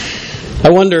I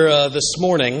wonder this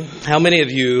morning how many of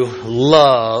you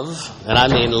love, and I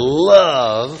mean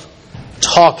love,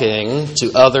 talking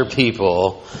to other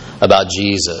people about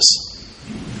Jesus.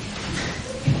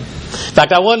 In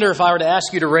fact, I wonder if I were to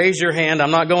ask you to raise your hand, I'm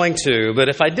not going to, but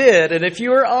if I did, and if you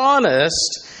were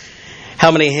honest, how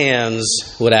many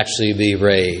hands would actually be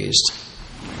raised?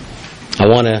 I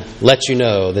want to let you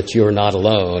know that you're not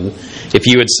alone. If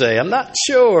you would say, I'm not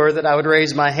sure that I would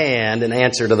raise my hand in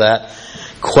answer to that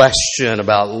question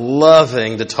about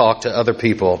loving to talk to other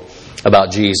people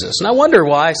about Jesus. And I wonder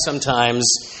why sometimes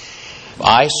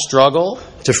I struggle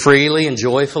to freely and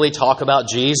joyfully talk about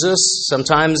Jesus.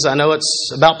 Sometimes I know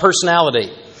it's about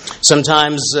personality.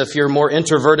 Sometimes if you're more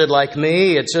introverted like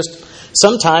me, it's just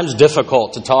sometimes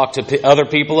difficult to talk to other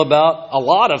people about a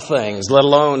lot of things, let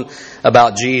alone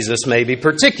about Jesus, maybe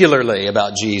particularly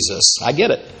about Jesus. I get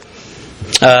it.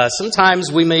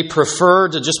 Sometimes we may prefer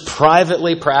to just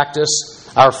privately practice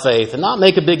our faith and not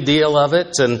make a big deal of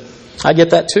it, and I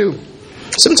get that too.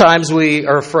 Sometimes we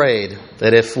are afraid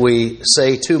that if we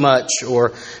say too much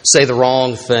or say the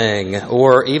wrong thing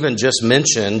or even just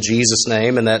mention Jesus'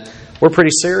 name and that we're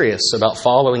pretty serious about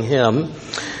following Him,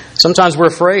 sometimes we're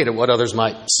afraid of what others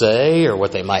might say or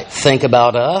what they might think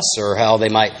about us or how they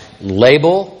might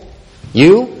label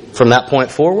you from that point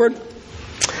forward.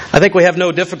 I think we have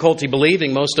no difficulty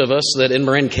believing, most of us, that in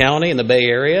Marin County, in the Bay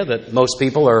Area, that most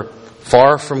people are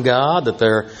far from God, that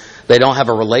they don't have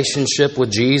a relationship with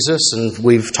Jesus. And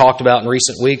we've talked about in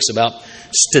recent weeks about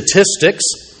statistics.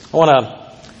 I want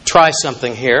to try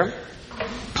something here.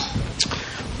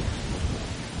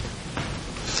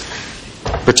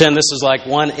 Pretend this is like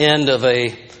one end of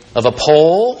a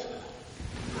pole.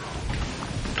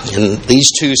 And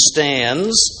these two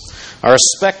stands are a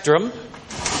spectrum.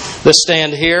 This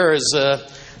stand here is the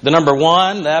number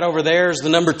 1. That over there is the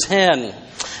number 10.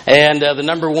 And the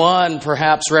number 1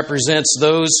 perhaps represents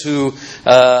those who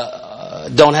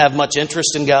don't have much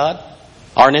interest in God,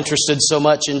 aren't interested so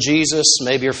much in Jesus,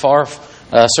 maybe are far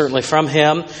certainly from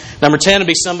Him. Number 10 would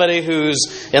be somebody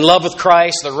who's in love with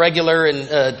Christ, they're regular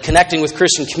in connecting with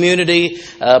Christian community,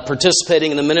 participating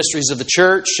in the ministries of the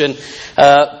church. And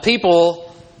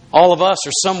people, all of us,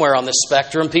 are somewhere on this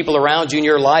spectrum. People around you in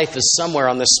your life is somewhere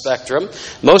on this spectrum.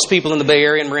 Most people in the Bay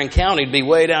Area and Marin County would be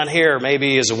way down here,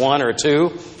 maybe as a 1 or a 2.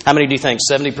 How many do you think?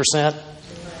 70%?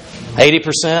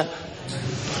 80%?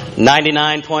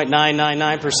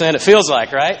 99.999%? It feels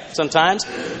like, right? Sometimes.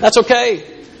 That's okay.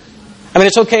 I mean,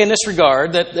 it's okay in this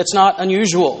regard that it's not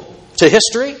unusual to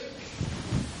history.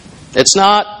 It's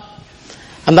not,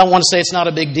 I don't want to say it's not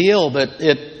a big deal, but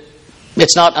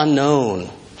it's not unknown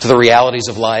to the realities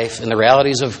of life and the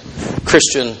realities of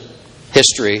Christian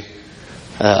history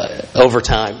over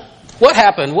time. What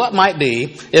happened, what might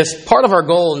be, if part of our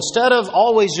goal, instead of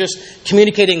always just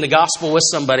communicating the gospel with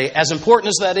somebody, as important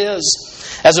as that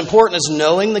is, as important as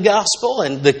knowing the gospel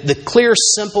and the clear,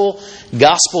 simple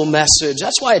gospel message,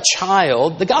 that's why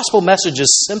the gospel message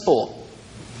is simple.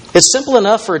 It's simple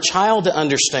enough for a child to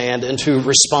understand and to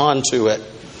respond to it.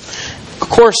 Of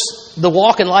course, the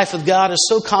walk in life with God is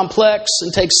so complex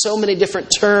and takes so many different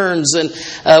turns, and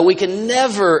we can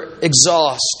never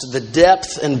exhaust the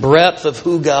depth and breadth of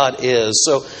who God is.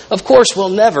 So, of course, we'll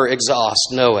never exhaust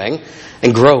knowing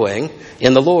and growing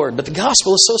in the Lord. But the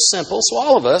gospel is so simple, so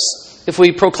all of us, if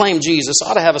we proclaim Jesus,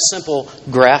 ought to have a simple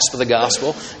grasp of the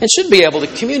gospel and should be able to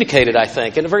communicate it, I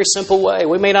think, in a very simple way.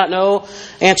 We may not know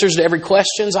answers to every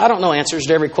question. I don't know answers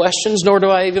to every question, nor do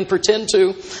I even pretend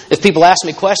to. If people ask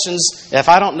me questions, if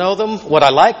I don't know them, would I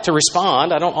like to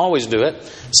respond? I don't always do it.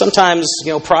 Sometimes,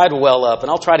 pride will well up,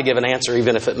 and I'll try to give an answer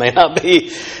even if it may not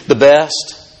be the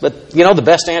best. But, the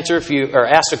best answer if you are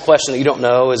asked a question that you don't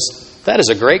know that is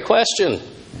a great question.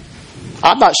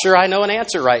 I'm not sure I know an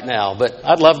answer right now, but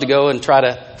I'd love to go and try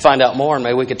to find out more, and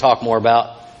maybe we could talk more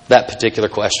about that particular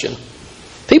question.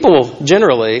 People will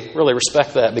generally really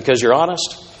respect that because you're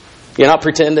honest, you're not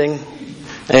pretending,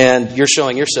 and you're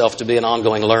showing yourself to be an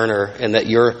ongoing learner and that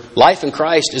your life in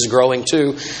Christ is growing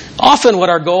too. Often what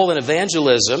our goal in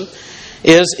evangelism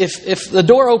is, if the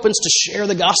door opens to share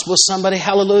the gospel with somebody,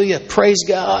 hallelujah, praise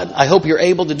God, I hope you're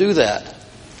able to do that.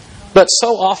 But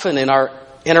so often in our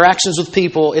interactions with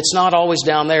people, it's not always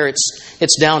down there,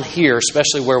 it's down here,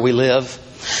 especially where we live.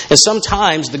 And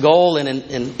sometimes the goal in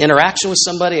an interaction with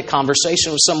somebody, a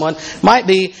conversation with someone, might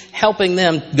be helping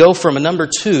them go from a number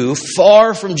 2,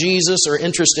 far from Jesus or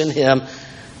interest in Him,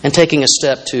 and taking a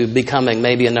step to becoming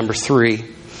maybe a number 3.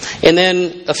 And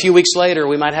then a few weeks later,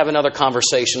 we might have another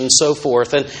conversation and so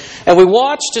forth. And we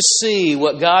watch to see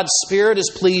what God's Spirit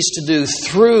is pleased to do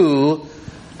through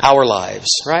our lives,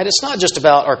 right? It's not just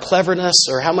about our cleverness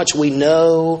or how much we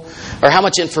know or how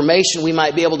much information we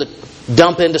might be able to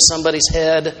dump into somebody's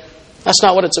head. That's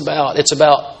not what it's about. It's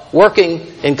about working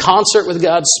in concert with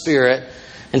God's Spirit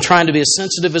and trying to be as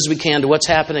sensitive as we can to what's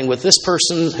happening with this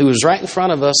person who is right in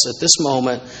front of us at this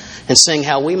moment and seeing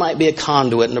how we might be a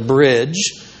conduit and a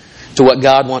bridge to what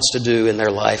God wants to do in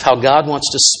their life, how God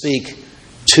wants to speak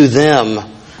to them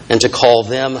and to call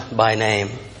them by name.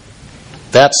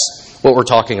 That's what we're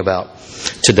talking about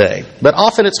today. But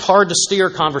often it's hard to steer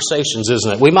conversations,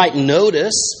 isn't it? We might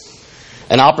notice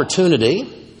an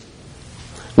opportunity.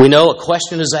 We know a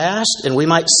question is asked, and we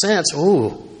might sense,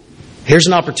 ooh, here's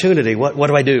an opportunity. What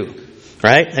do I do?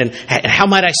 Right? And how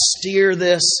might I steer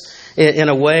this in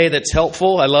a way that's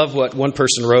helpful? I love what one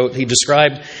person wrote. He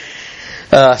described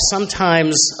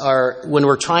sometimes when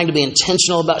we're trying to be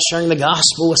intentional about sharing the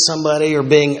gospel with somebody or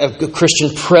being a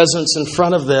Christian presence in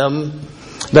front of them,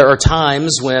 there are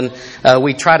times when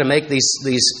we try to make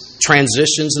these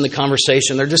transitions in the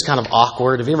conversation. They're just kind of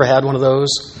awkward. Have you ever had one of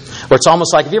those? Where it's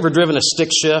almost like, have you ever driven a stick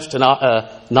shift,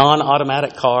 a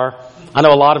non-automatic car? I know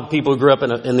a lot of people who grew up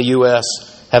in the U.S.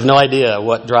 have no idea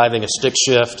what driving a stick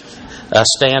shift, a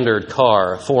standard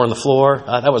car, 4 on the floor.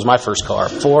 That was my first car.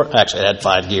 4, actually, it had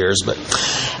 5 gears. But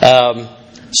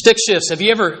stick shifts. Have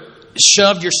you ever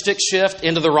shoved your stick shift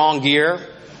into the wrong gear?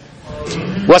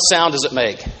 What sound does it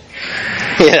make?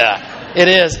 Yeah, it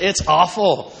is. It's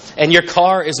awful. And your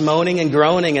car is moaning and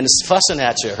groaning and it's fussing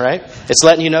at you, right? It's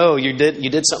letting you know you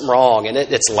did something wrong. And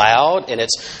it's loud and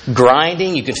it's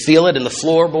grinding. You can feel it in the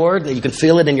floorboard. You can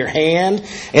feel it in your hand.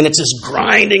 And it's this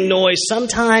grinding noise.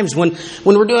 Sometimes when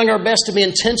we're doing our best to be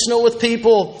intentional with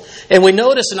people and we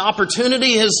notice an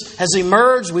opportunity has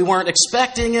emerged, we weren't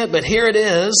expecting it, but here it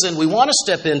is. And we want to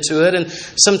step into it. And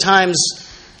sometimes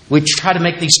we try to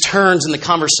make these turns in the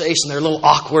conversation. They're a little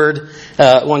awkward.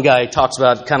 One guy talks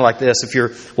about kind of like this. If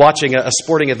you're watching a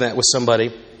sporting event with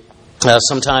somebody,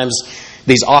 sometimes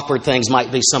these awkward things might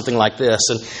be something like this.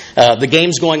 And the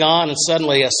game's going on and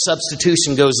suddenly a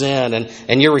substitution goes in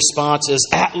and your response is,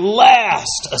 "At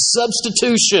last, a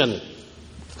substitution."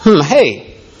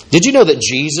 Hey, did you know that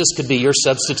Jesus could be your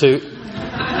substitute?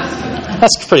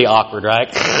 That's pretty awkward,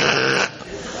 right?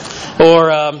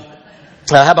 Or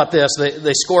how about this?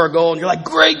 They score a goal and you're like,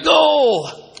 "Great goal!"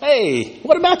 Hey,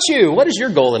 what about you? What is your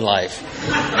goal in life?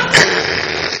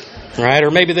 Right?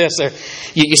 Or maybe this.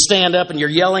 You stand up and you're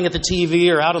yelling at the TV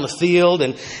or out on the field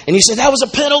and you say, "That was a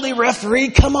penalty, referee.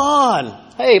 Come on."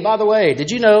 Hey, by the way,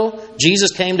 did you know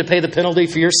Jesus came to pay the penalty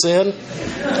for your sin?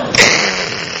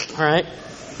 All right.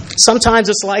 Sometimes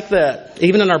it's like that,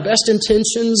 even in our best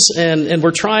intentions, and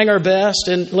we're trying our best.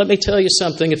 And let me tell you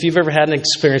something, if you've ever had an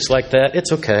experience like that,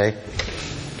 it's okay.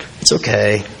 It's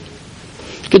okay.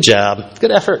 Good job.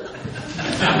 Good effort.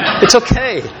 It's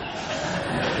okay.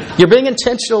 You're being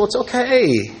intentional. It's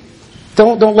okay.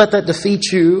 Don't let that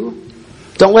defeat you.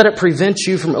 Don't let it prevent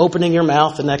you from opening your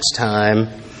mouth the next time.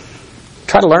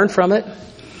 Try to learn from it.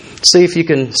 See if you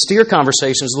can steer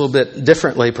conversations a little bit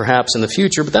differently perhaps in the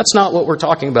future, but that's not what we're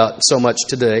talking about so much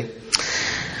today.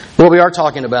 What we are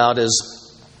talking about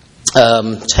is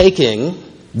taking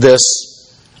this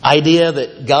idea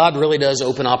that God really does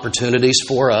open opportunities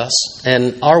for us,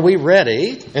 and are we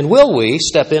ready, and will we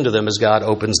step into them as God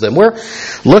opens them? We're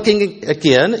looking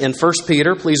again in 1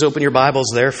 Peter. Please open your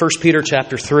Bibles there, 1 Peter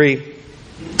chapter 3.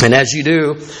 And as you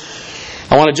do,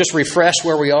 I want to just refresh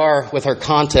where we are with our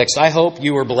context. I hope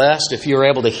you were blessed if you were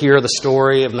able to hear the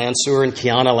story of Mansour and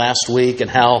Kiana last week and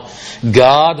how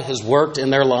God has worked in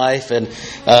their life. And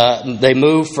they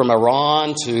moved from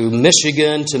Iran to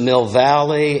Michigan to Mill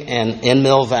Valley. And in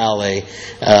Mill Valley,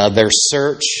 their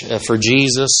search for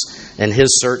Jesus and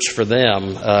His search for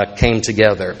them came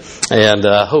together. And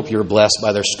I hope you were blessed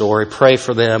by their story. Pray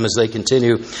for them as they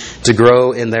continue to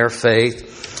grow in their faith.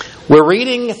 We're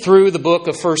reading through the book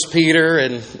of 1 Peter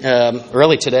and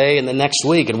really today and the next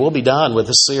week, and we'll be done with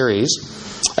this series.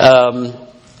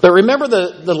 But remember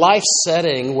the life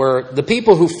setting where the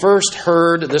people who first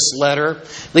heard this letter,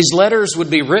 these letters would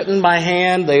be written by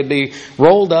hand, they'd be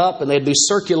rolled up, and they'd be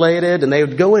circulated, and they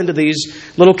would go into these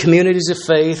little communities of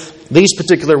faith. These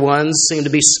particular ones seem to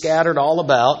be scattered all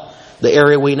about the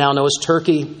area we now know as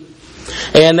Turkey.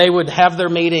 And they would have their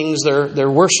meetings, their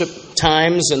worship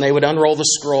times, and they would unroll the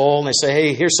scroll, and they say,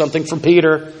 "Hey, here's something from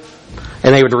Peter."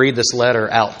 And they would read this letter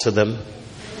out to them.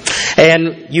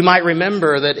 And you might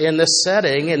remember that in this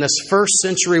setting, in this first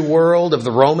century world of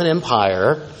the Roman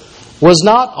Empire, was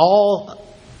not all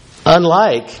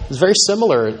unlike, it was very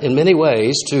similar in many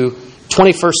ways to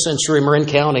 21st century Marin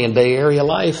County and Bay Area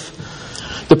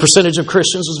life. The percentage of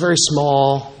Christians was very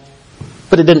small,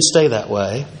 but it didn't stay that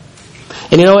way.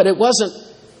 And you know what? It wasn't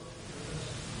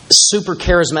super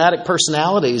charismatic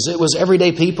personalities. It was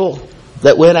everyday people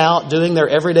that went out doing their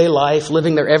everyday life,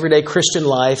 living their everyday Christian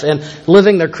life, and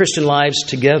living their Christian lives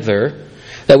together.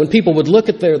 That when people would look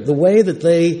at the way that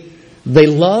they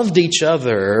loved each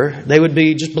other, they would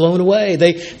be just blown away.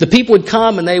 The people would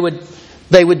come and they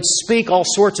would speak all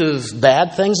sorts of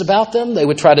bad things about them. They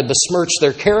would try to besmirch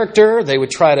their character. They would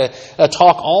try to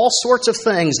talk all sorts of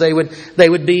things. They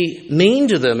would be mean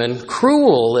to them and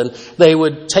cruel, and they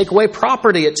would take away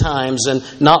property at times and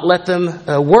not let them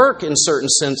work in certain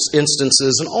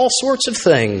instances, and all sorts of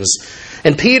things.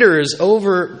 And Peter is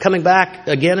coming back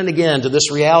again and again to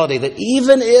this reality that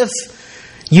even if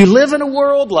you live in a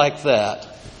world like that,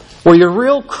 where your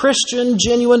real Christian,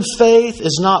 genuine faith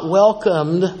is not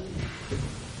welcomed,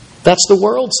 that's the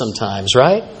world sometimes,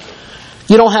 right?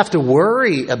 You don't have to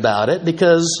worry about it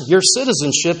because your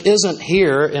citizenship isn't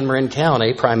here in Marin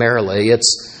County primarily.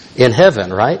 It's in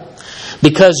heaven, right?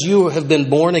 Because you have been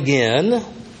born again,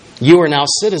 you are now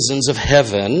citizens of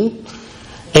heaven,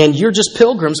 and you're just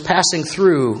pilgrims passing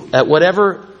through at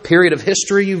whatever period of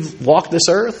history you've walked this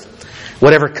earth,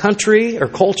 whatever country or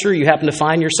culture you happen to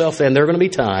find yourself in. There are going to be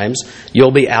times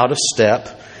you'll be out of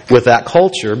step with that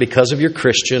culture because of your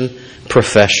Christian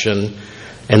profession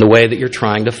and the way that you're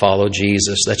trying to follow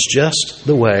Jesus. That's just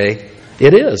the way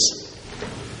it is.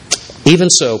 Even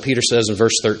so, Peter says in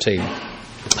verse 13,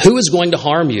 who is going to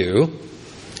harm you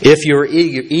if you're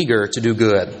eager to do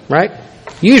good, right?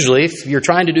 Usually, if you're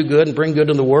trying to do good and bring good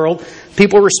in the world,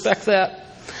 people respect that.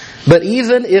 But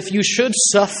even if you should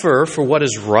suffer for what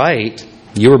is right,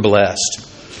 you are blessed.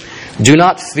 Do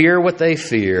not fear what they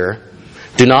fear.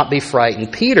 Do not be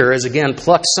frightened. Peter has again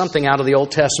plucked something out of the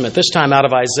Old Testament, this time out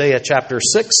of Isaiah chapter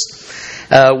 6,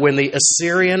 when the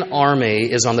Assyrian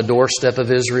army is on the doorstep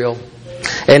of Israel.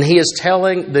 And he is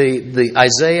telling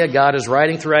God is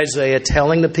writing through Isaiah,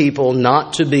 telling the people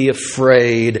not to be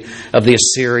afraid of the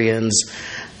Assyrians.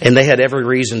 And they had every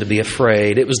reason to be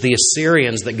afraid. It was the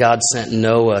Assyrians that God sent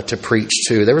Noah to preach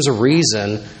to. There was a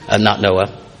reason, not Noah.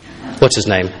 What's his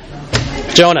name?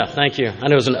 Jonah. Thank you. I know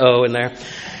there was an O in there.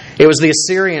 It was the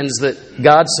Assyrians that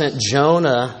God sent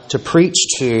Jonah to preach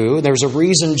to. There was a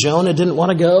reason Jonah didn't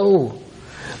want to go.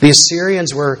 The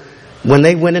Assyrians when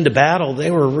they went into battle,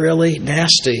 they were really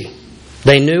nasty.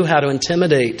 They knew how to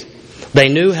intimidate. They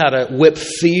knew how to whip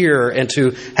fear and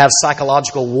to have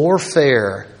psychological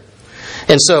warfare.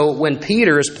 And so when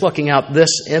Peter is plucking out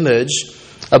this image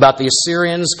about the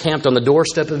Assyrians camped on the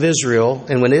doorstep of Israel,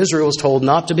 and when Israel was told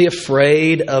not to be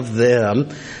afraid of them,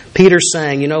 Peter's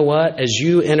saying, you know what? As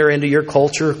you enter into your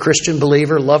culture, Christian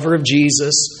believer, lover of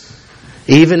Jesus,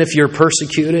 even if you're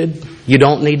persecuted, you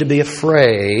don't need to be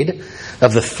afraid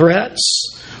of the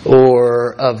threats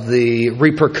or of the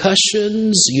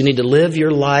repercussions. You need to live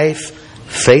your life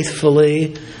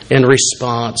faithfully in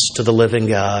response to the living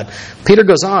God. Peter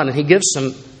goes on and he gives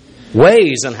some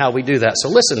ways on how we do that. So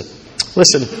listen.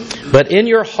 But in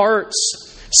your hearts,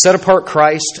 set apart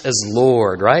Christ as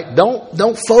Lord, right?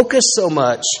 Don't focus so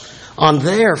much on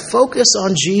there. Focus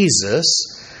on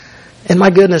Jesus. And my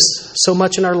goodness, so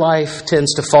much in our life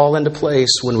tends to fall into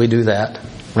place when we do that,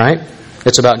 right?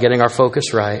 It's about getting our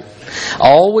focus right.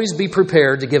 Always be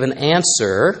prepared to give an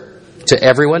answer to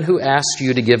everyone who asks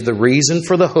you to give the reason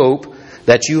for the hope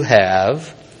that you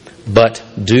have, but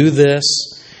do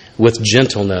this with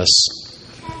gentleness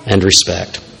and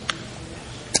respect.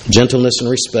 Gentleness and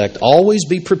respect. Always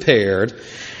be prepared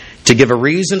to give a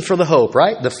reason for the hope,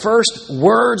 right? The first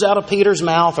words out of Peter's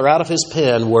mouth or out of his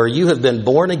pen were, you have been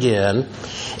born again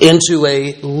into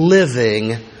a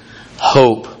living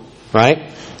hope,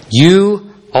 right?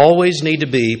 You always need to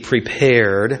be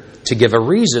prepared to give a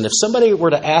reason. If somebody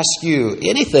were to ask you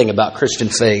anything about Christian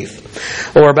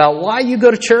faith, or about why you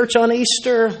go to church on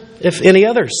Easter, if any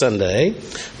other Sunday,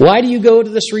 why do you go to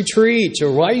this retreat,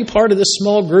 or why are you part of this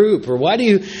small group, or why do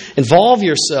you involve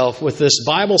yourself with this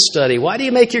Bible study, why do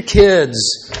you make your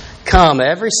kids come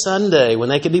every Sunday when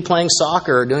they could be playing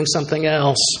soccer or doing something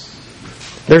else?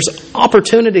 There's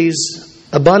opportunities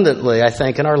abundantly, I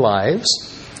think, in our lives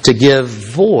to give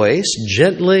voice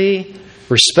gently,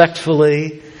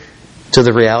 respectfully, to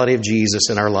the reality of Jesus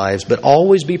in our lives, but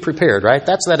always be prepared, right?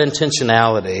 That's that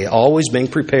intentionality, always being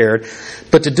prepared,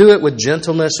 but to do it with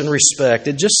gentleness and respect.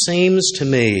 It just seems to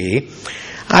me,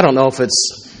 I don't know if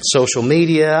it's social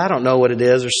media, I don't know what it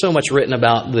is. There's so much written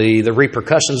about the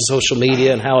repercussions of social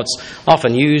media and how it's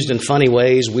often used in funny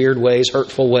ways, weird ways,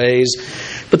 hurtful ways,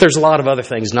 but there's a lot of other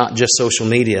things, not just social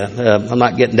media. I'm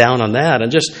not getting down on that.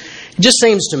 And it just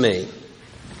seems to me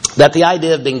that the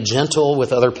idea of being gentle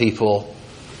with other people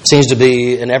seems to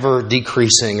be an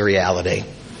ever-decreasing reality.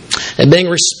 And being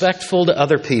respectful to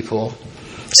other people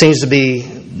seems to be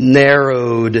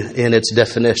narrowed in its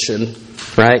definition,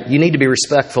 right? You need to be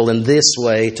respectful in this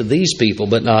way to these people,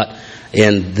 but not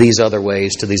in these other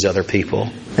ways to these other people.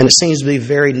 And it seems to be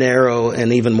very narrow,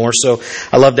 and even more so.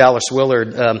 I love Dallas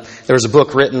Willard. There was a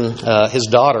book written, his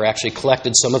daughter actually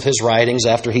collected some of his writings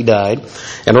after he died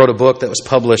and wrote a book that was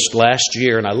published last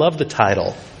year, and I love the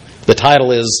title. The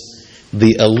title is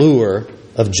The Allure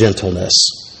of Gentleness.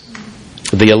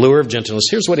 The Allure of Gentleness.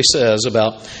 Here's what he says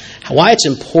about why it's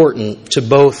important to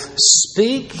both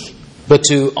speak, but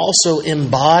to also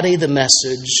embody the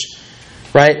message,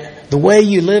 right? The way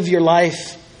you live your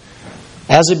life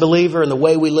as a believer and the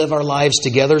way we live our lives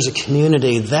together as a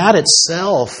community, that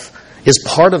itself is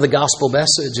part of the gospel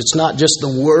message. It's not just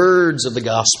the words of the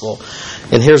gospel.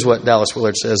 And here's what Dallas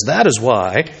Willard says. That is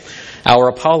why our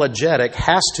apologetic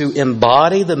has to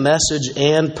embody the message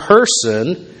and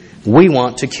person we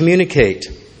want to communicate.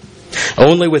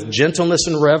 Only with gentleness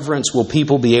and reverence will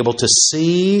people be able to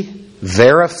see,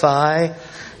 verify,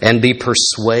 and be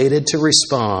persuaded to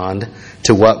respond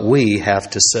to what we have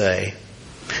to say.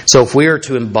 So if we are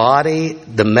to embody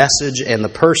the message and the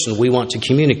person we want to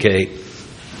communicate,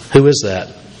 who is that?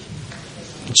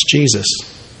 It's Jesus.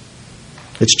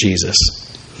 It's Jesus.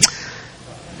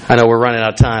 I know we're running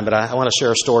out of time, but I want to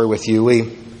share a story with you.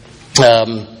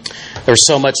 There's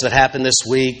so much that happened this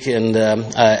week, and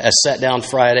I sat down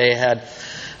Friday, had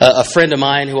a friend of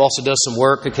mine who also does some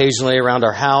work occasionally around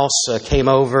our house came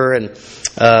over, and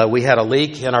we had a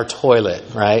leak in our toilet,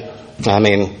 right? I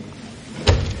mean,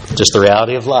 just the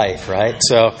reality of life, right?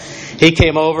 So he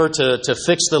came over to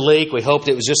fix the leak. We hoped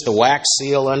it was just the wax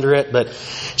seal under it, but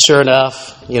sure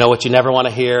enough, you know what you never want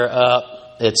to hear?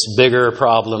 It's a bigger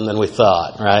problem than we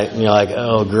thought, right? And you're like,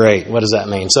 oh, great. What does that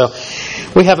mean? So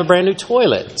we have a brand new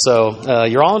toilet. So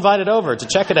you're all invited over to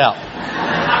check it out.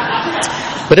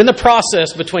 But in the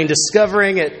process between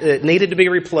discovering it needed to be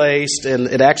replaced and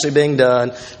it actually being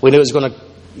done, we knew it was going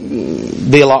to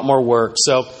be a lot more work.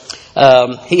 So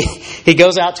he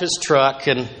goes out to his truck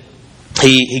and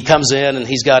he comes in and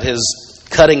he's got his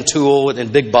cutting tool in a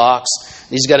big box.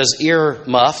 He's got his ear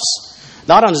muffs.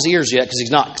 Not on his ears yet because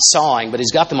he's not sawing, but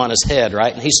he's got them on his head,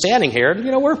 right? And he's standing here. And, you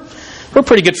know, we're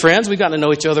pretty good friends. We've gotten to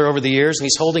know each other over the years. And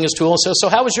he's holding his tool and says, so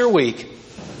how was your week?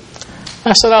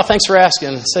 I said, oh, thanks for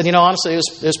asking. He said, you know, honestly, it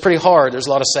was pretty hard. There's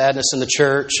a lot of sadness in the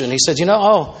church. And he said, you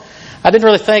know, I didn't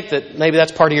really think that maybe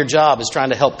that's part of your job is trying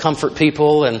to help comfort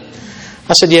people. And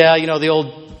I said, yeah, you know, the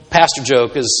old pastor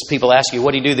joke is people ask you,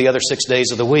 what do you do the other 6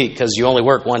 days of the week? Because you only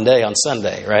work one day on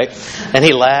Sunday, right? And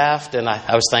he laughed, and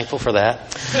I was thankful for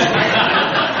that.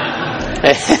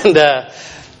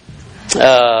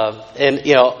 And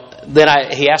you know,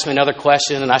 then he asked me another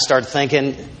question, and I started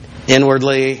thinking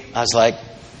inwardly. I was like,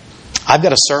 I've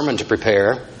got a sermon to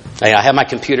prepare. I have my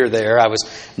computer there. I was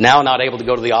now not able to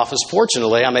go to the office.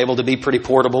 Fortunately, I'm able to be pretty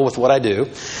portable with what I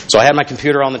do. So I had my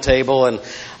computer on the table, and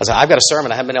I was like, I've got a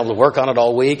sermon. I haven't been able to work on it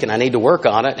all week, and I need to work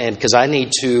on it, and because I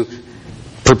need to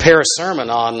prepare a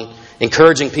sermon on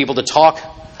encouraging people to talk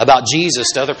about Jesus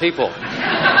to other people.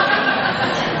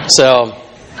 So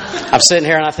I'm sitting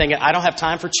here and I'm thinking, I don't have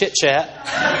time for chit chat.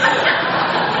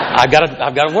 I've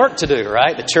got work to do,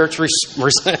 right? The church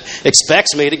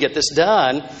expects me to get this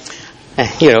done.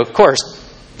 You know, of course,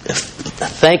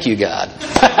 thank you, God.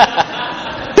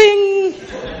 Bing!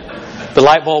 The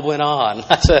light bulb went on.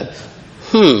 I said,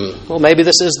 well, maybe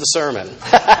this is the sermon.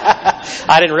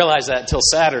 I didn't realize that until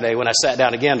Saturday when I sat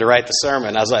down again to write the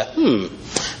sermon. I was like,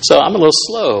 So I'm a little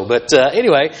slow. But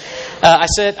anyway,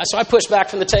 so I pushed back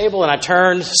from the table and I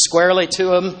turned squarely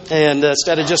to him. And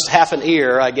instead of just half an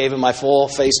ear, I gave him my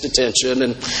full-faced attention.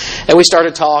 And we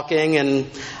started talking. And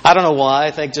I don't know why.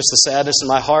 I think just the sadness in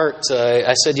my heart.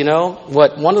 I said, you know,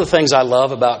 one of the things I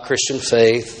love about Christian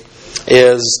faith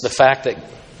is the fact that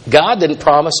God didn't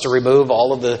promise to remove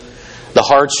all of the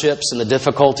hardships and the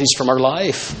difficulties from our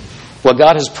life. What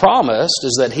God has promised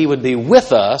is that He would be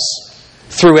with us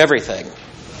through everything.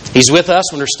 He's with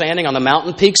us when we're standing on the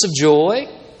mountain peaks of joy,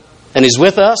 and He's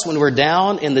with us when we're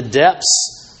down in the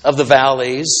depths of the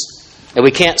valleys, and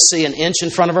we can't see an inch in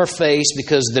front of our face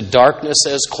because the darkness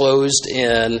has closed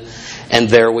in, and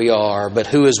there we are. But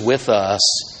who is with us?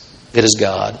 It is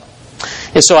God.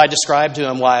 And so I described to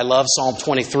him why I love Psalm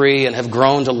 23 and have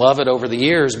grown to love it over the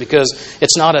years, because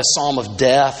it's not a psalm of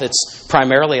death. It's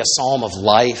primarily a psalm of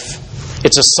life.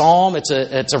 It's a psalm, it's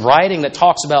a writing that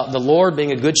talks about the Lord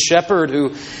being a good shepherd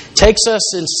who takes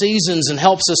us in seasons and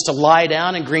helps us to lie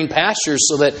down in green pastures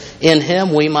so that in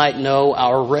Him we might know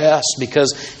our rest,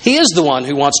 because He is the one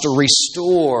who wants to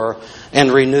restore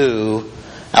and renew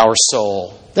our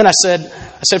soul. Then I said,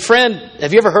 friend,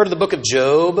 have you ever heard of the book of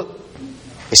Job?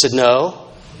 He said,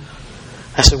 no.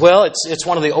 I said, well, it's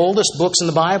one of the oldest books in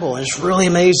the Bible, and it's really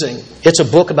amazing. It's a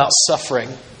book about suffering.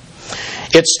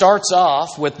 It starts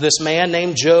off with this man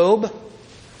named Job,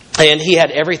 and he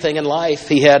had everything in life.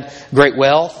 He had great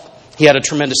wealth. He had a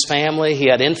tremendous family. He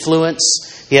had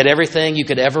influence. He had everything you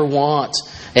could ever want.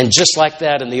 And just like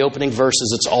that, in the opening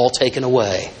verses, it's all taken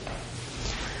away.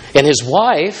 And his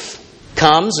wife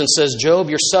comes and says, Job,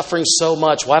 you're suffering so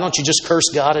much. Why don't you just curse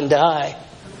God and die?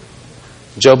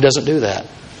 Job doesn't do that.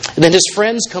 And then his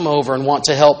friends come over and want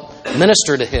to help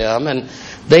minister to him, and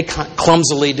they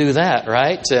clumsily do that,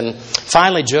 right? And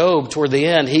finally, Job, toward the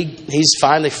end, he's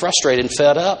finally frustrated and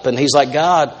fed up, and he's like,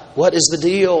 God, what is the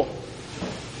deal?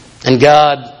 And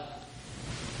God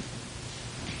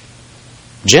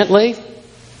gently,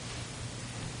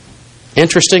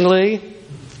 interestingly,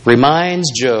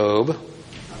 reminds Job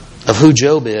of who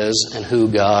Job is and who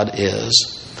God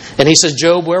is. And he says,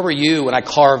 Job, where were you when I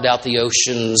carved out the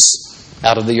oceans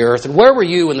out of the earth? And where were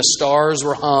you when the stars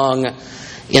were hung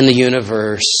in the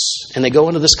universe? And they go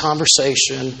into this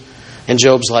conversation, and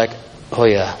Job's like, oh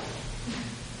yeah.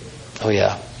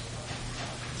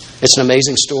 It's an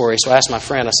amazing story. So I asked my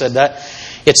friend, I said,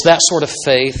 it's that sort of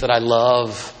faith that I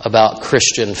love about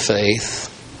Christian faith.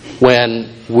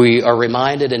 When we are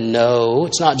reminded and know,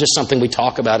 it's not just something we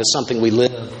talk about, it's something we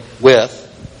live with.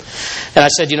 And I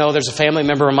said, there's a family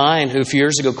member of mine who a few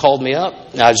years ago called me up.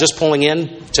 I was just pulling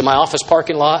in to my office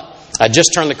parking lot. I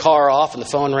just turned the car off and the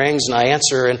phone rings and I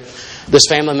answer. And this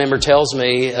family member tells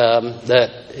me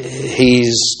that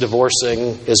he's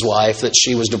divorcing his wife, that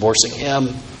she was divorcing him.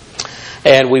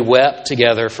 And we wept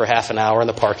together for half an hour in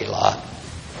the parking lot.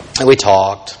 And we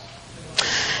talked.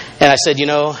 And I said,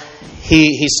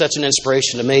 he's such an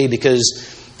inspiration to me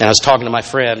because... And I was talking to my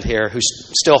friend here who's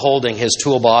still holding his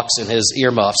toolbox and his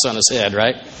earmuffs on his head,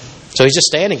 right? So he's just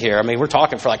standing here. I mean, we're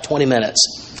talking for like 20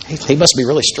 minutes. He must be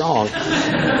really strong.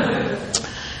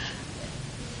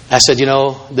 I said,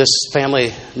 this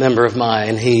family member of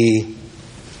mine, he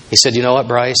said, you know what,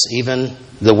 Brice? Even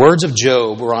the words of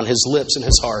Job were on his lips and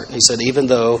his heart. And he said, even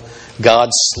though God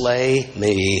slay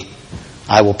me,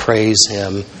 I will praise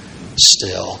him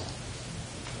still.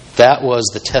 That was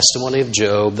the testimony of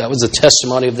Job. That was the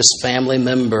testimony of this family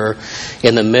member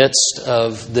in the midst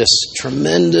of this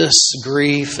tremendous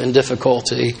grief and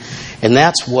difficulty. And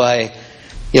that's why,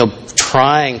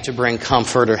 trying to bring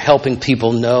comfort or helping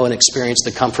people know and experience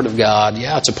the comfort of God,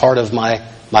 it's a part of my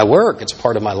work. It's a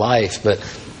part of my life. But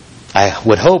I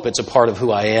would hope it's a part of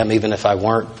who I am, even if I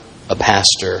weren't a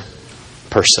pastor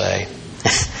per se.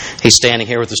 He's standing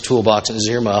here with his toolbox and his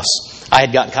earmuffs. I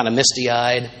had gotten kind of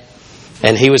misty-eyed.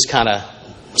 And he was kind of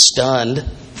stunned.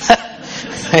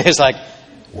 He was like,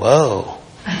 whoa,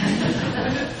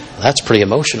 that's pretty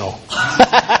emotional.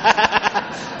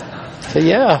 Said,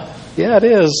 yeah, it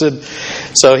is. And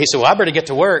so he said, well, I better get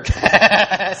to work.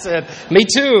 I said, me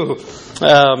too.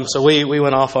 So we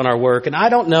went off on our work. And I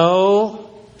don't know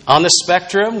on the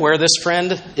spectrum where this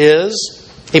friend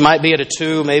is. He might be at a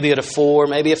 2, maybe at a 4,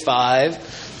 maybe a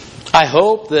 5. I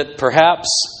hope that perhaps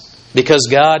because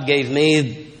God gave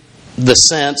me the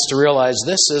sense to realize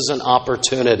this is an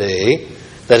opportunity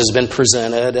that has been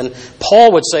presented. And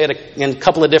Paul would say it in a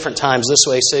couple of different times this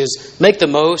way. He says, make the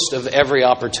most of every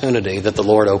opportunity that the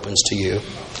Lord opens to you.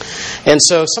 And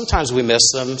so sometimes we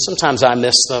miss them. Sometimes I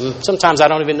miss them. Sometimes I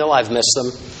don't even know I've missed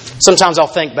them. Sometimes I'll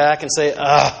think back and say,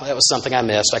 that was something I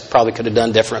missed. I probably could have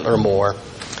done different or more.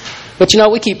 But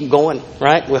we keep going,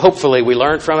 right? Hopefully we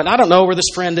learn from it. I don't know where this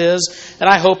friend is, and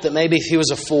I hope that maybe if he was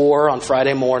a 4 on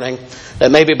Friday morning, that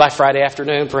maybe by Friday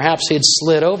afternoon, perhaps he'd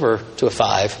slid over to a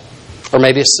 5, or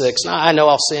maybe a 6. Now, I know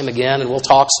I'll see him again, and we'll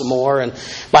talk some more. And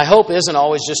my hope isn't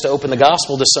always just to open the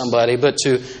gospel to somebody, but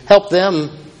to help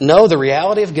them know the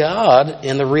reality of God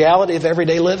and the reality of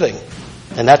everyday living.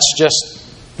 And that's just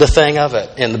the thing of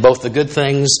it, and both the good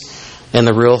things and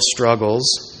the real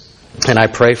struggles. And I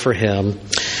pray for him.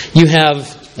 You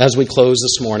have, as we close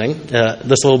this morning,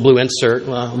 this little blue insert.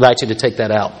 I'll invite you to take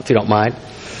that out, if you don't mind.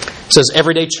 It says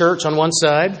Everyday Church on one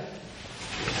side.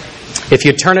 If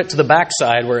you turn it to the back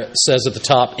side where it says at the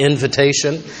top,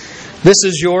 Invitation, this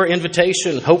is your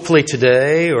invitation, hopefully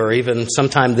today or even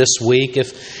sometime this week.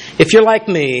 If you're like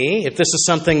me, if this is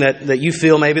something that you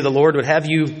feel maybe the Lord would have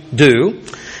you do,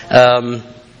 try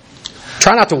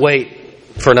not to wait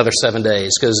for another 7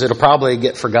 days, because it'll probably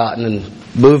get forgotten and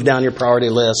move down your priority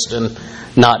list and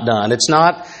not done. It's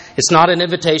not an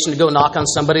invitation to go knock on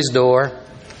somebody's door.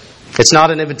 It's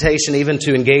not an invitation even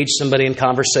to engage somebody in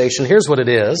conversation. Here's what it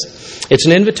is. It's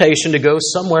an invitation to go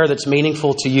somewhere that's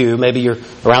meaningful to you. Maybe you're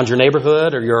around your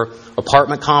neighborhood or your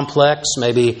apartment complex,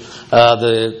 maybe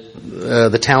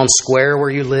the town square where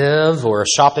you live, or a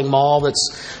shopping mall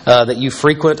that you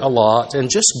frequent a lot, and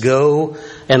just go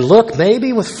and look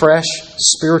maybe with fresh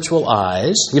spiritual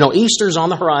eyes. You know, Easter's on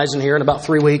the horizon here in about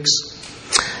 3 weeks.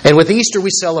 And with Easter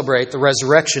we celebrate the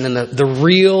resurrection and the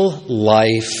real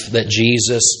life that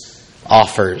Jesus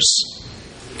offers.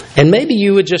 And maybe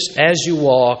you would just, as you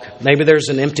walk, maybe there's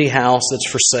an empty house that's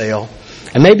for sale,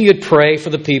 and maybe you'd pray for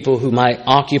the people who might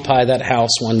occupy that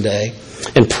house one day,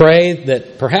 and pray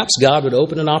that perhaps God would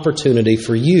open an opportunity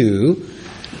for you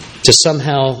to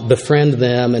somehow befriend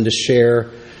them and to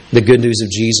share the good news of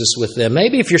Jesus with them.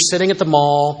 Maybe if you're sitting at the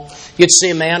mall, you'd see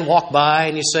a man walk by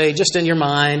and you say, just in your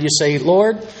mind, you say,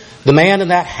 Lord, the man in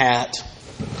that hat,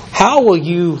 how will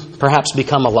you perhaps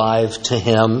become alive to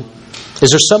him?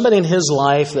 Is there somebody in his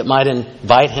life that might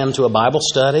invite him to a Bible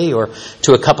study or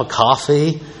to a cup of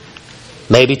coffee?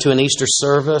 Maybe to an Easter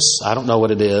service? I don't know what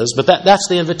it is. But that's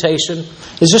the invitation,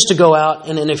 is just to go out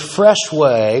and in a fresh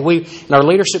way. In our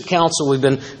leadership council, we've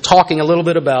been talking a little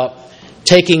bit about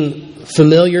taking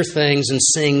familiar things and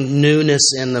seeing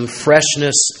newness in them,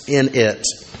 freshness in it.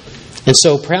 And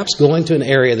so perhaps going to an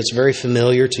area that's very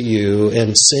familiar to you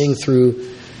and seeing through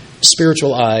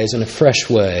spiritual eyes in a fresh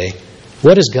way,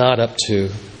 what is God up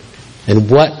to? And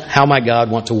how might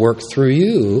God want to work through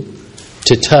you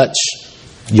to touch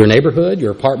your neighborhood,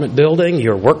 your apartment building,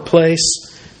 your workplace,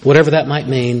 whatever that might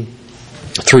mean,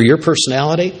 through your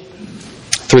personality,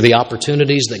 through the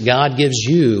opportunities that God gives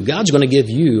you. God's going to give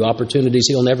you opportunities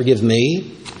He'll never give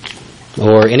me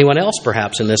or anyone else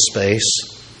perhaps in this space,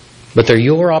 but they're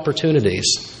your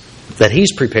opportunities that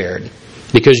He's prepared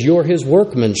because you're His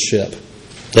workmanship,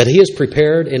 that He has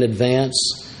prepared in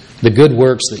advance the good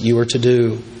works that you are to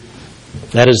do.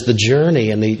 That is the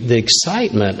journey and the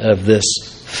excitement of this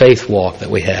faith walk that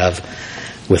we have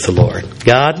with the Lord.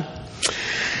 God,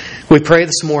 we pray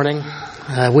this morning.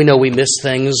 We know we miss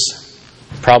things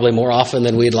probably more often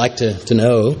than we'd like to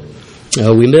know.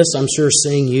 We miss, I'm sure,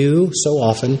 seeing you so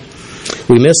often.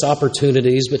 We miss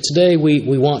opportunities, but today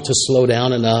we want to slow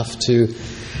down enough to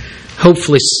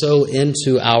hopefully sow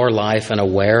into our life an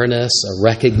awareness, a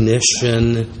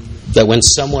recognition that when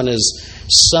someone is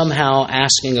somehow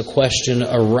asking a question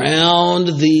around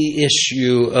the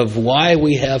issue of why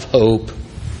we have hope,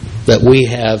 that we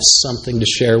have something to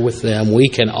share with them, we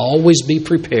can always be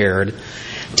prepared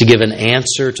to give an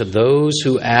answer to those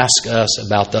who ask us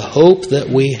about the hope that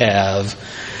we have.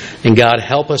 And God,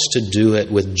 help us to do it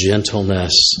with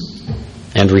gentleness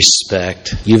and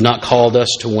respect. You've not called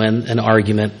us to win an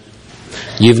argument.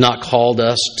 You've not called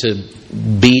us to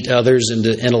beat others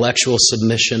into intellectual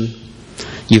submission.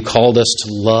 You called us to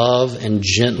love and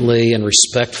gently and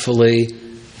respectfully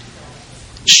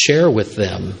share with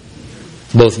them,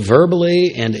 both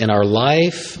verbally and in our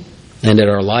life and in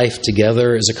our life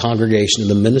together as a congregation, in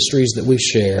the ministries that we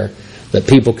share, that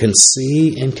people can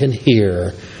see and can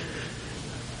hear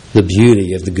the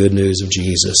beauty of the good news of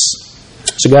Jesus.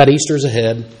 So God, Easter's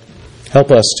ahead.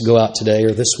 Help us to go out today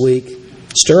or this week.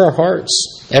 Stir our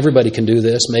hearts. Everybody can do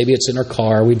this. Maybe it's in our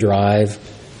car, we drive.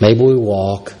 Maybe we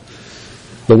walk.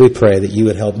 But we pray that you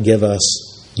would help give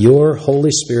us your Holy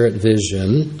Spirit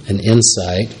vision and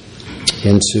insight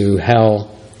into how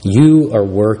you are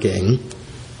working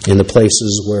in the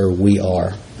places where we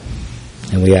are.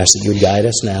 And we ask that you would guide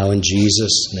us now in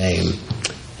Jesus' name.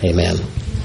 Amen.